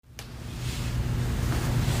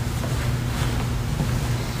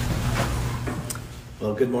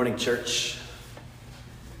Well, good morning, church.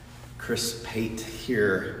 Chris Pate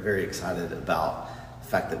here, very excited about the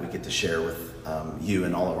fact that we get to share with you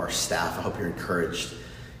and all of our staff. I hope you're encouraged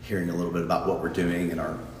hearing a little bit about what we're doing and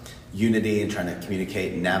our unity and trying to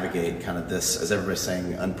communicate and navigate kind of this, as everybody's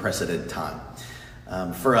saying, unprecedented time.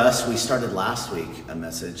 For us, we started last week a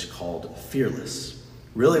message called Fearless,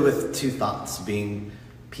 really with two thoughts: being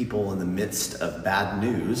people in the midst of bad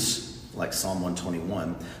news, like Psalm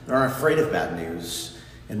 121, that aren't afraid of bad news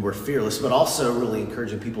and we're fearless, but also really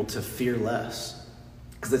encouraging people to fear less.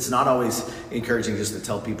 Because it's not always encouraging just to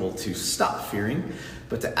tell people to stop fearing,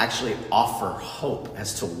 but to actually offer hope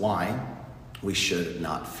as to why we should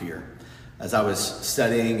not fear. As I was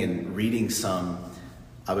studying and reading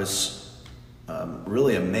I was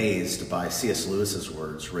really amazed by C.S. Lewis's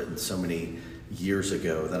words written so many years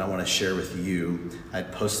ago that I want to share with you. I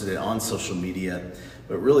posted it on social media,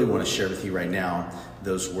 but really want to share with you right now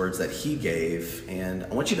those words that he gave. And I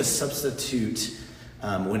want you to substitute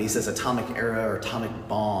when he says atomic era or atomic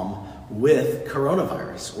bomb with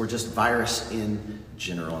coronavirus or just virus in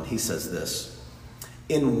general. And he says this: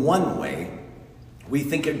 in one way, we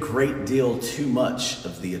think a great deal too much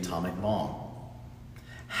of the atomic bomb.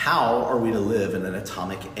 How are we to live in an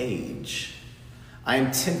atomic age? I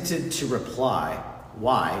am tempted to reply,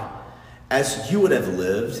 why? As you would have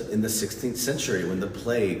lived in the 16th century when the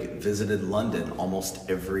plague visited London almost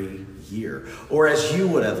every year. Or as you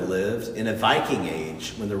would have lived in a Viking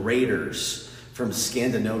age when the raiders from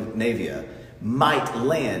Scandinavia might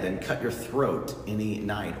land and cut your throat any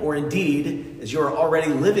night. Or indeed, as you are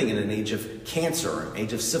already living in an age of cancer, an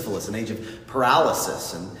age of syphilis, an age of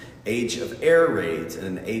paralysis, an age of air raids,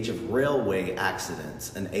 and an age of railway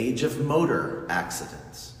accidents, an age of motor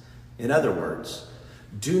accidents. In other words,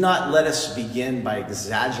 do not let us begin by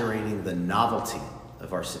exaggerating the novelty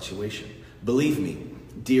of our situation. Believe me,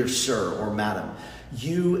 dear sir or madam,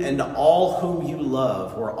 you and all whom you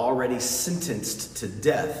love were already sentenced to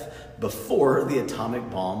death before the atomic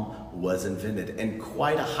bomb was invented. And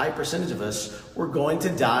quite a high percentage of us were going to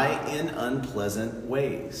die in unpleasant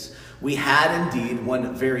ways. We had indeed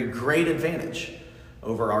one very great advantage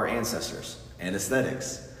over our ancestors: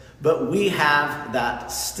 anesthetics. But we have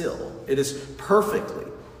that still. It is perfectly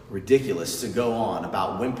ridiculous to go on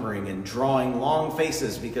about whimpering and drawing long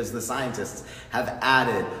faces because the scientists have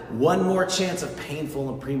added one more chance of painful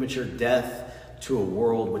and premature death to a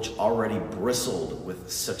world which already bristled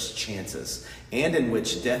with such chances, and in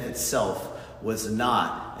which death itself was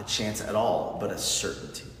not a chance at all, but a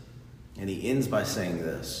certainty. And he ends by saying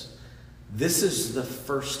this: this is the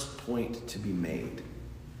first point to be made,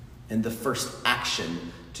 and the first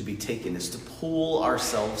action to be taken is to pull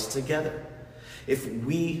ourselves together. If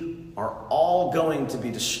we are all going to be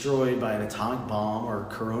destroyed by an atomic bomb or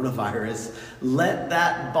coronavirus, let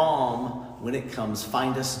that bomb, when it comes,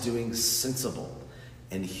 find us doing sensible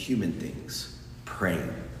and human things: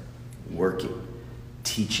 praying, working,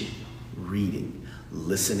 teaching, reading,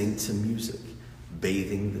 listening to music,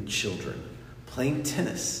 bathing the children, playing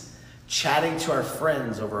tennis, chatting to our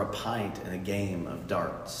friends over a pint and a game of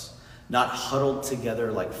darts, not huddled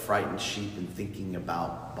together like frightened sheep and thinking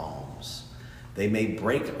about bombs. They may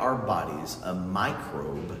break our bodies. A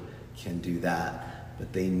microbe can do that,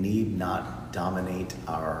 but they need not dominate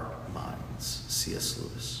our minds. C.S.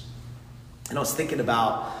 Lewis. And I was thinking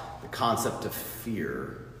about the concept of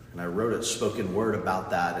fear, and I wrote a spoken word about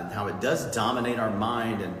that and how it does dominate our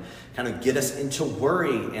mind and kind of get us into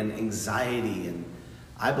worry and anxiety. And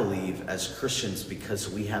I believe as Christians, because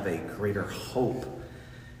we have a greater hope,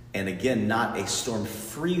 and again, not a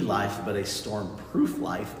storm-free life, but a storm-proof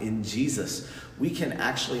life in Jesus, we can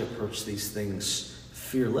actually approach these things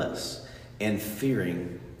fearless and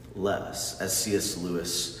fearing less, as C.S.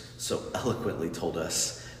 Lewis so eloquently told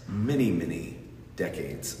us many, many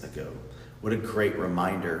decades ago. What a great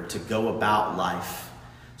reminder to go about life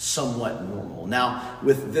somewhat normal. Now,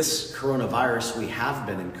 with this coronavirus, we have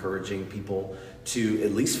been encouraging people to,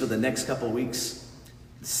 at least for the next couple of weeks,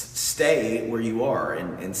 stay where you are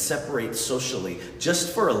and separate socially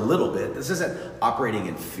just for a little bit. This isn't operating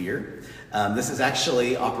in fear. This is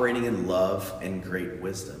actually operating in love and great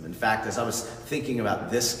wisdom. In fact, as I was thinking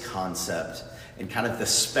about this concept and kind of the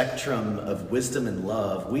spectrum of wisdom and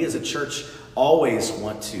love, we as a church always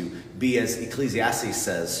want to be, as Ecclesiastes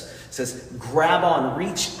says, grab on,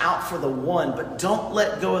 reach out for the one, but don't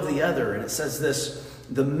let go of the other. And it says this: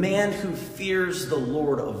 the man who fears the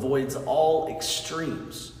Lord avoids all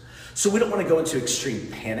extremes. So we don't want to go into extreme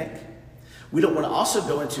panic. We don't want to also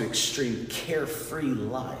go into extreme carefree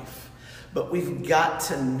life. But we've got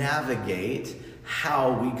to navigate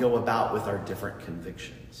how we go about with our different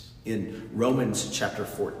convictions. In Romans chapter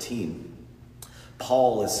 14,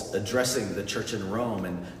 Paul is addressing the church in Rome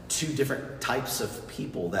and two different types of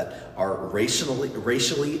people that are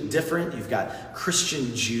racially different. You've got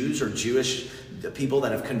Christian Jews or Jewish people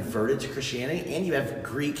that have converted to Christianity, and you have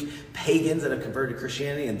Greek pagans that have converted to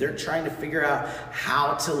Christianity, and they're trying to figure out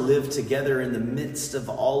how to live together in the midst of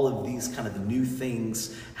all of these kind of new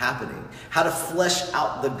things happening, how to flesh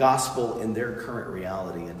out the gospel in their current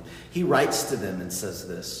reality. And he writes to them and says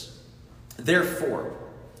this: "Therefore,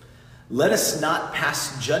 let us not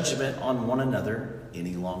pass judgment on one another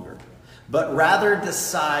any longer, but rather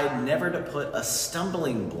decide never to put a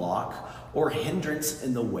stumbling block or hindrance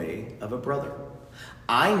in the way of a brother.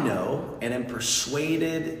 I know and am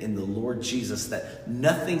persuaded in the Lord Jesus that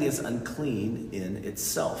nothing is unclean in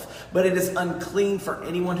itself, but it is unclean for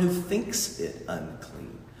anyone who thinks it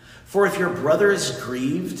unclean. For if your brother is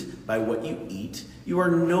grieved by what you eat, you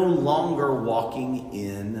are no longer walking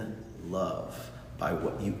in love by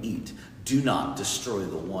what you eat. Do not destroy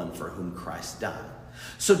the one for whom Christ died.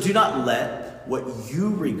 So do not let what you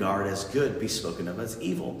regard as good be spoken of as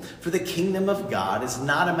evil. For the kingdom of God is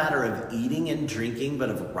not a matter of eating and drinking, but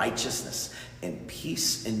of righteousness and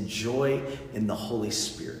peace and joy in the Holy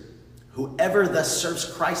Spirit. Whoever thus serves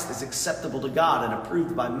Christ is acceptable to God and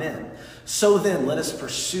approved by men. So then let us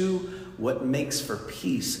pursue what makes for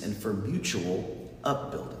peace and for mutual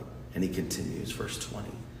upbuilding." And he continues, verse 20.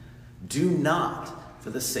 "Do not, for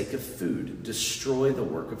the sake of food, destroy the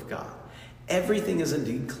work of God. Everything is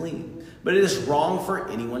indeed clean, but it is wrong for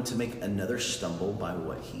anyone to make another stumble by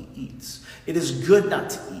what he eats. It is good not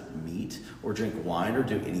to eat meat or drink wine or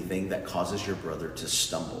do anything that causes your brother to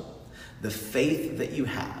stumble. The faith that you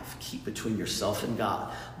have, keep between yourself and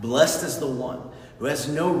God. Blessed is the one who has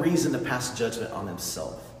no reason to pass judgment on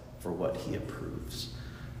himself for what he approves.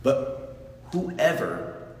 But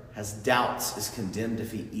whoever has doubts is condemned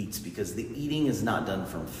if he eats, because the eating is not done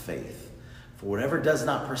from faith. For whatever does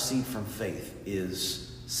not proceed from faith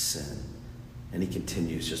is sin." And he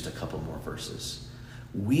continues just a couple more verses.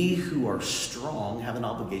 "We who are strong have an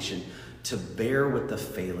obligation to bear with the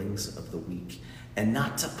failings of the weak and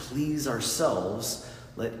not to please ourselves.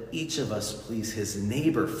 Let each of us please his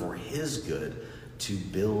neighbor for his good, to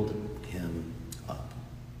build him up."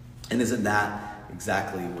 And isn't that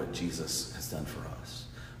exactly what Jesus has done for us?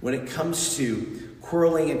 When it comes to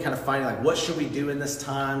quarreling and kind of finding like, what should we do in this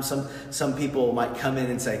time? Some people might come in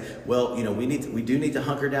and say, well, we do need to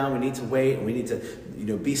hunker down. We need to wait, and we need to,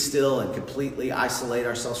 be still and completely isolate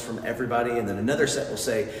ourselves from everybody. And then another set will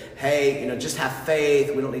say, hey, just have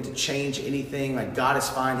faith. We don't need to change anything. Like, God is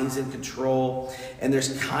fine. He's in control. And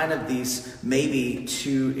there's kind of these maybe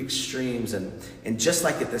two extremes. And just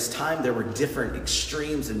like at this time, there were different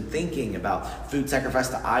extremes in thinking about food sacrifice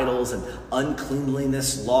to idols and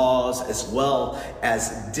uncleanliness laws, as well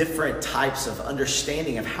as different types of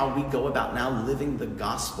understanding of how we go about now living the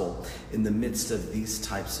gospel in the midst of these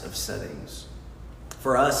types of settings.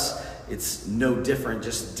 For us, it's no different,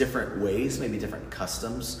 just different ways, maybe different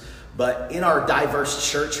customs. But in our diverse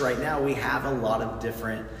church right now, we have a lot of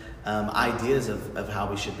different ideas of how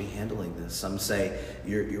we should be handling this. Some say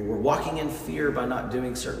we're walking in fear by not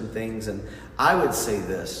doing certain things. And I would say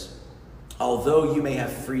this: although you may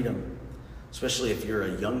have freedom, especially if you're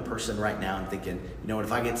a young person right now and thinking, what,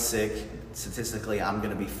 if I get sick, statistically, I'm going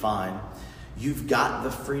to be fine. You've got the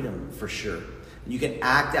freedom for sure. You can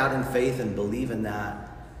act out in faith and believe in that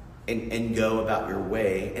and go about your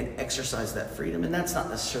way and exercise that freedom. And that's not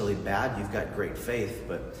necessarily bad. You've got great faith.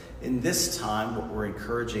 But in this time, what we're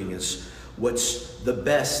encouraging is what's the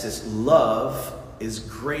best is love is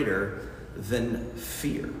greater than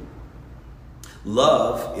fear.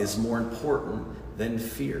 Love is more important than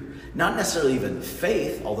fear. Not necessarily even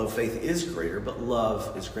faith, although faith is greater, but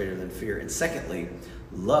love is greater than fear. And secondly,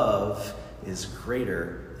 love is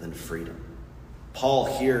greater than freedom.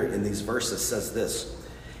 Paul here in these verses says this: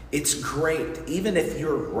 it's great, even if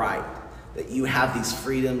you're right, that you have these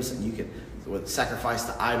freedoms and you can sacrifice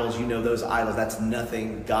to idols. Those idols, that's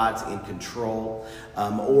nothing. God's in control.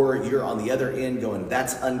 Or you're on the other end going,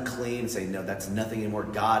 that's unclean. Say, no, that's nothing anymore.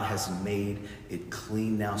 God has made it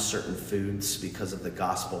clean now, certain foods, because of the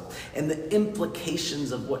gospel. And the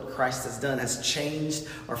implications of what Christ has done has changed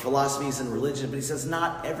our philosophies and religion. But he says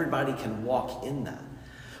not everybody can walk in that.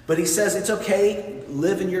 But he says it's okay,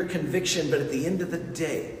 live in your conviction, but at the end of the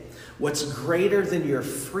day, what's greater than your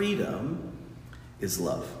freedom is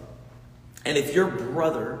love. And if your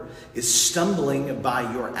brother is stumbling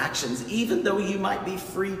by your actions, even though you might be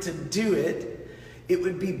free to do it, it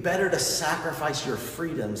would be better to sacrifice your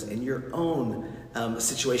freedoms and your own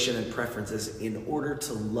situation and preferences in order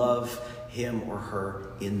to love him or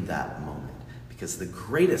her in that moment. Because the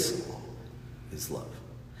greatest law is love.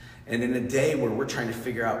 And in a day where we're trying to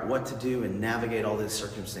figure out what to do and navigate all these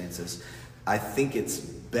circumstances, I think it's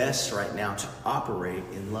best right now to operate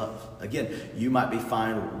in love. Again, you might be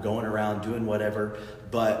fine going around doing whatever,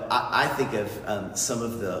 but I think of some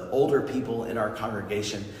of the older people in our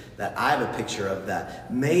congregation that I have a picture of,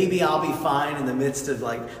 that maybe I'll be fine in the midst of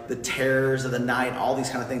like the terrors of the night, all these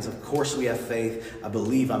kind of things. Of course we have faith. I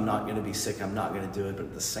believe I'm not going to be sick. I'm not going to do it. But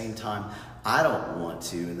at the same time, I don't want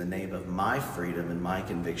to, in the name of my freedom and my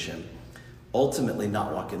conviction, ultimately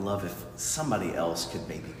not walk in love if somebody else could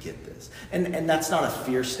maybe get this. And that's not a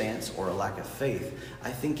fear stance or a lack of faith. I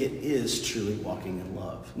think it is truly walking in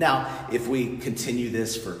love. Now, if we continue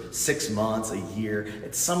this for 6 months, a year,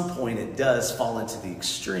 at some point it does fall into the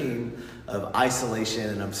extreme of isolation,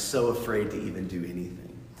 and I'm so afraid to even do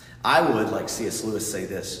anything. I would, like C.S. Lewis, say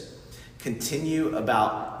this: continue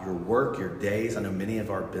about your work, your days. I know many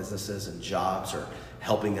of our businesses and jobs are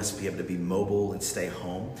helping us be able to be mobile and stay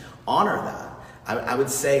home. Honor that. I would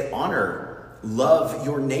say love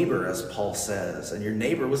your neighbor, as Paul says. And your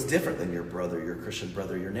neighbor was different than your brother, your Christian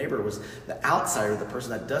brother. Your neighbor was the outsider, the person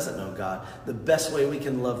that doesn't know God. The best way we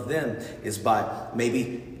can love them is by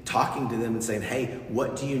maybe talking to them and saying, hey,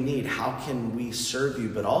 what do you need? How can we serve you?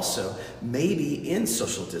 But also maybe in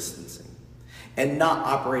social distancing and not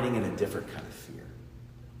operating in a different kind of fear.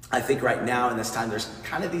 I think right now in this time, there's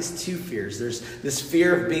kind of these two fears. There's this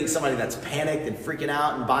fear of being somebody that's panicked and freaking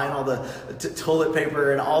out and buying all the toilet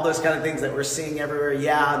paper and all those kind of things that we're seeing everywhere.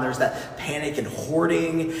 Yeah, and there's that panic and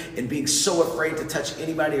hoarding and being so afraid to touch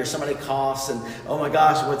anybody or somebody coughs and, oh my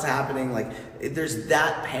gosh, what's happening? Like, there's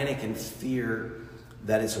that panic and fear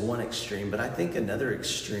that is one extreme. But I think another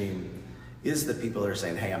extreme is the people that are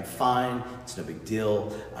saying, hey, I'm fine. It's no big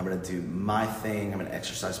deal. I'm going to do my thing. I'm going to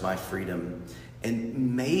exercise my freedom.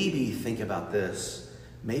 And maybe think about this.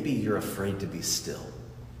 Maybe you're afraid to be still.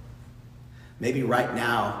 Maybe right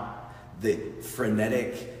now, the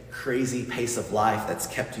frenetic, crazy pace of life that's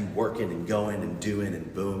kept you working and going and doing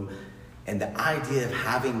and boom, and the idea of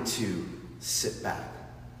having to sit back,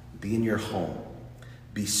 be in your home,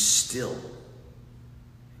 be still,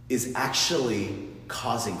 is actually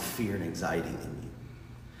causing fear and anxiety in you.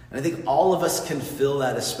 And I think all of us can feel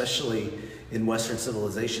that, especially in Western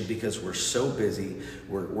civilization, because we're so busy,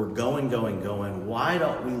 we're going. Why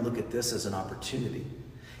don't we look at this as an opportunity?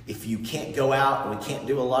 If you can't go out and we can't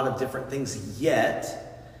do a lot of different things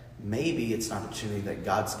yet, maybe it's an opportunity that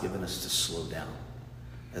God's given us to slow down.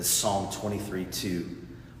 As Psalm 23:2,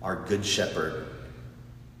 our good shepherd,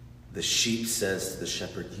 the sheep says to the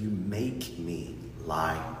shepherd, you make me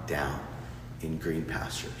lie down in green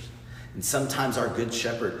pastures. And sometimes our good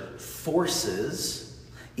shepherd forces,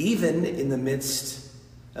 even in the midst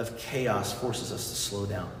of chaos, forces us to slow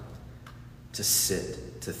down, to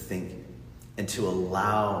sit, to think, and to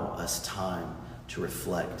allow us time to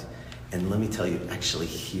reflect. And let me tell you, actually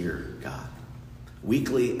hear God.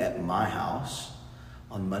 Weekly at my house,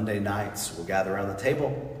 on Monday nights, we'll gather around the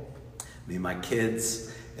table, me and my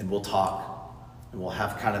kids, and we'll talk. And we'll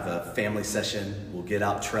have kind of a family session. We'll get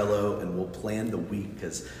out Trello and we'll plan the week,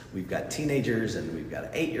 because we've got teenagers and we've got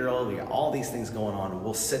an 8-year-old. We got all these things going on. And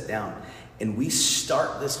we'll sit down and we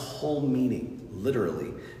start this whole meeting,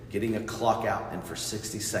 literally getting a clock out, and for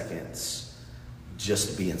 60 seconds,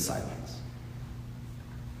 just be in silence.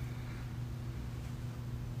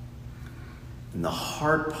 And the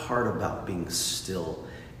hard part about being still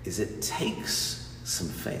is it takes some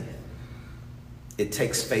faith. It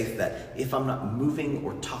takes faith that if I'm not moving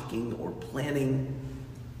or talking or planning,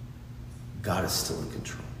 God is still in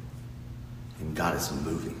control. And God is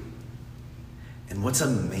moving. And what's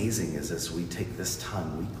amazing is as we take this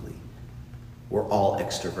time weekly, we're all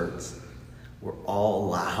extroverts. We're all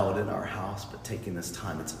loud in our house, but taking this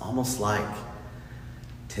time, it's almost like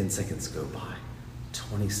 10 seconds go by,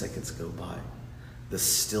 20 seconds go by. The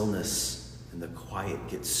stillness and the quiet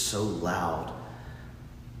gets so loud.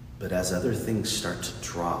 But as other things start to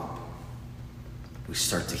drop, we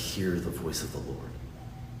start to hear the voice of the Lord.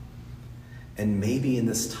 And maybe in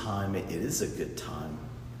this time, it is a good time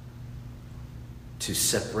to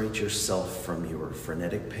separate yourself from your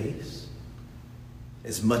frenetic pace,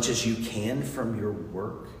 as much as you can from your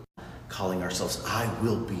work, calling ourselves, I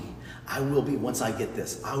will be once I get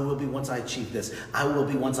this. I will be once I achieve this. I will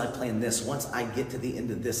be once I plan this. Once I get to the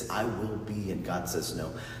end of this, I will be. And God says,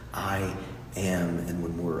 no, I am. And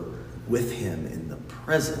when we're with him in the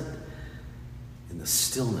present, in the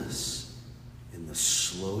stillness, in the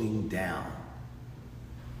slowing down,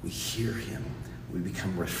 we hear him. We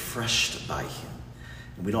become refreshed by him.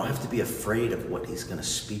 And we don't have to be afraid of what he's going to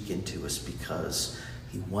speak into us, because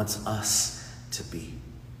he wants us to be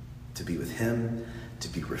with him, to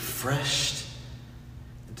be refreshed,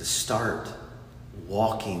 and to start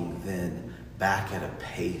walking then back at a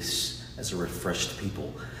pace as a refreshed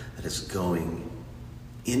people that is going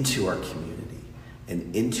into our community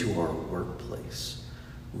and into our workplace,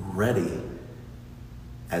 ready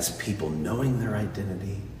as people knowing their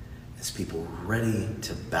identity, as people ready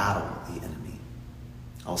to battle the enemy.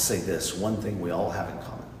 I'll say this, one thing we all have in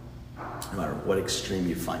common, no matter what extreme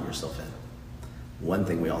you find yourself in, one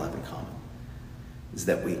thing we all have in common is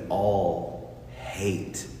that we all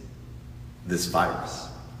hate this virus.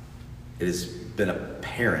 It has been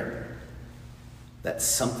apparent that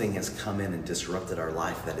something has come in and disrupted our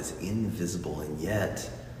life that is invisible, and yet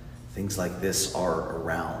things like this are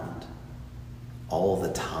around all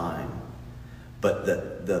the time. But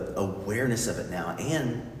the awareness of it now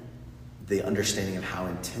and the understanding of how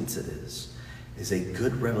intense it is a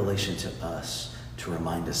good revelation to us to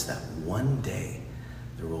remind us that one day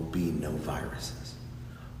there will be no viruses.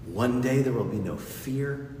 One day there will be no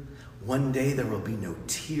fear. One day there will be no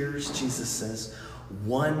tears, Jesus says.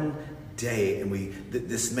 One day, and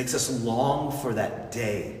this makes us long for that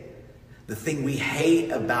day. The thing we hate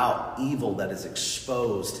about evil that is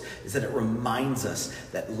exposed is that it reminds us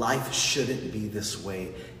that life shouldn't be this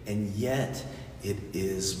way, and yet it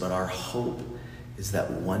is. But our hope is that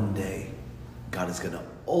one day God is going to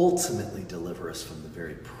ultimately deliver us from the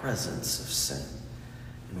very presence of sin.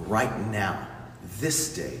 And right now,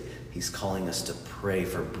 this day, he's calling us to pray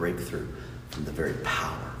for breakthrough from the very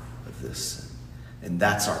power of this sin. And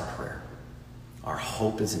that's our prayer. Our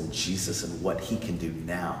hope is in Jesus and what he can do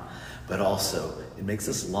now. But also, it makes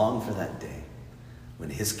us long for that day when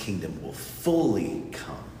his kingdom will fully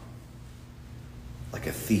come like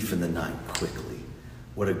a thief in the night quickly.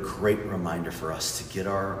 What a great reminder for us to get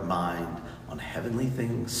our mind on heavenly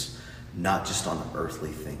things, not just on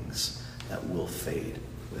earthly things that will fade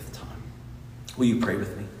with time. Will you pray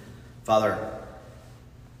with me? Father,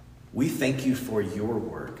 we thank you for your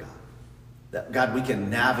word, God. That, God, we can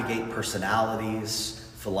navigate personalities,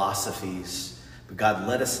 philosophies, but God,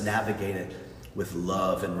 let us navigate it with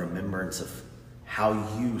love and remembrance of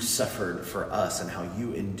how you suffered for us and how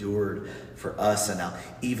you endured for us, and how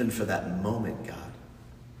even for that moment, God,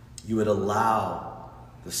 you would allow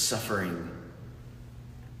the suffering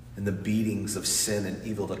and the beatings of sin and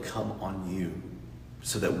evil to come on you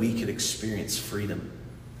so that we could experience freedom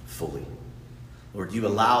fully. Lord, you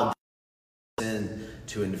allowed sin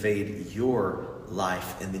to invade your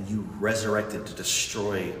life, and then you resurrected to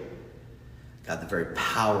destroy, God, the very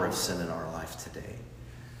power of sin in our life today.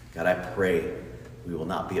 God, I pray we will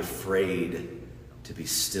not be afraid to be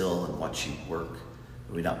still and watch you work.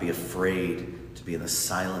 We will not be afraid to be in the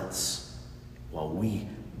silence while we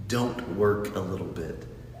don't work a little bit,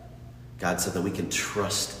 God, so that we can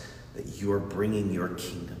trust that you're bringing your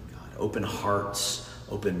kingdom, God. Open hearts,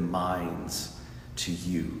 open minds to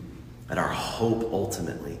you. And our hope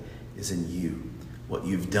ultimately is in you, what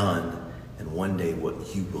you've done, and one day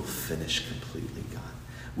what you will finish completely, God.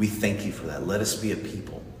 We thank you for that. Let us be a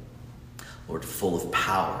people, Lord, full of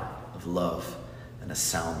power, of love, and a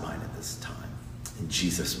sound mind at this time. In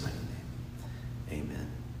Jesus' mighty name,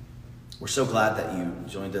 amen. We're so glad that you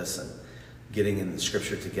joined us and getting in the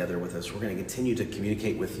scripture together with us. We're going to continue to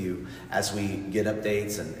communicate with you as we get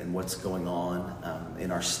updates and what's going on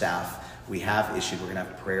in our staff. We have issued, we're going to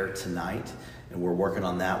have prayer tonight, and we're working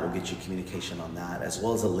on that. We'll get you communication on that, as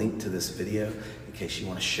well as a link to this video in case you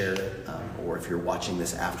want to share it, or if you're watching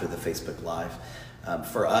this after the Facebook Live.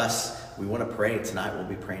 For us, we want to pray tonight. We'll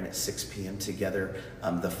be praying at 6 p.m. together.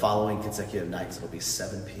 The following consecutive nights, it'll be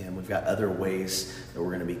 7 p.m. We've got other ways that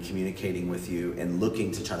we're going to be communicating with you and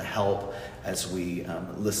looking to try to help as we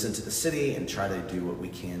listen to the city and try to do what we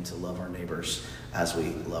can to love our neighbors as we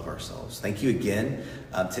love ourselves. Thank you again.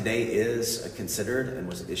 Today is considered and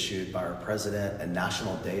was issued by our president a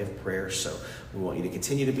National Day of Prayer. So we want you to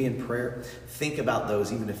continue to be in prayer. Think about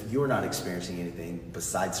those, even if you're not experiencing anything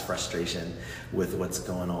besides frustration with what's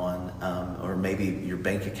going on, or maybe your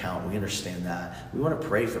bank account. We understand that. We want to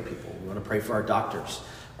pray for people. We want to pray for our doctors,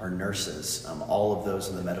 our nurses, all of those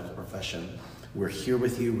in the medical profession. We're here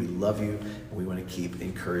with you. We love you. And we want to keep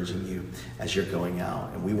encouraging you as you're going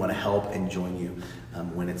out. And we want to help and join you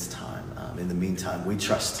when it's time. In the meantime, we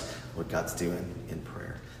trust what God's doing in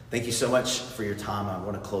prayer. Thank you so much for your time. I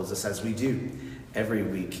want to close this as we do every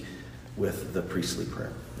week with the priestly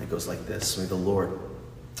prayer. It goes like this. May the Lord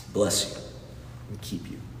bless you and keep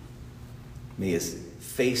you. May his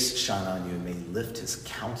face shine on you, and may he lift his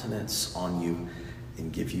countenance on you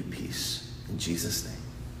and give you peace. In Jesus'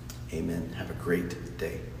 name, amen. Have a great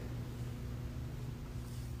day.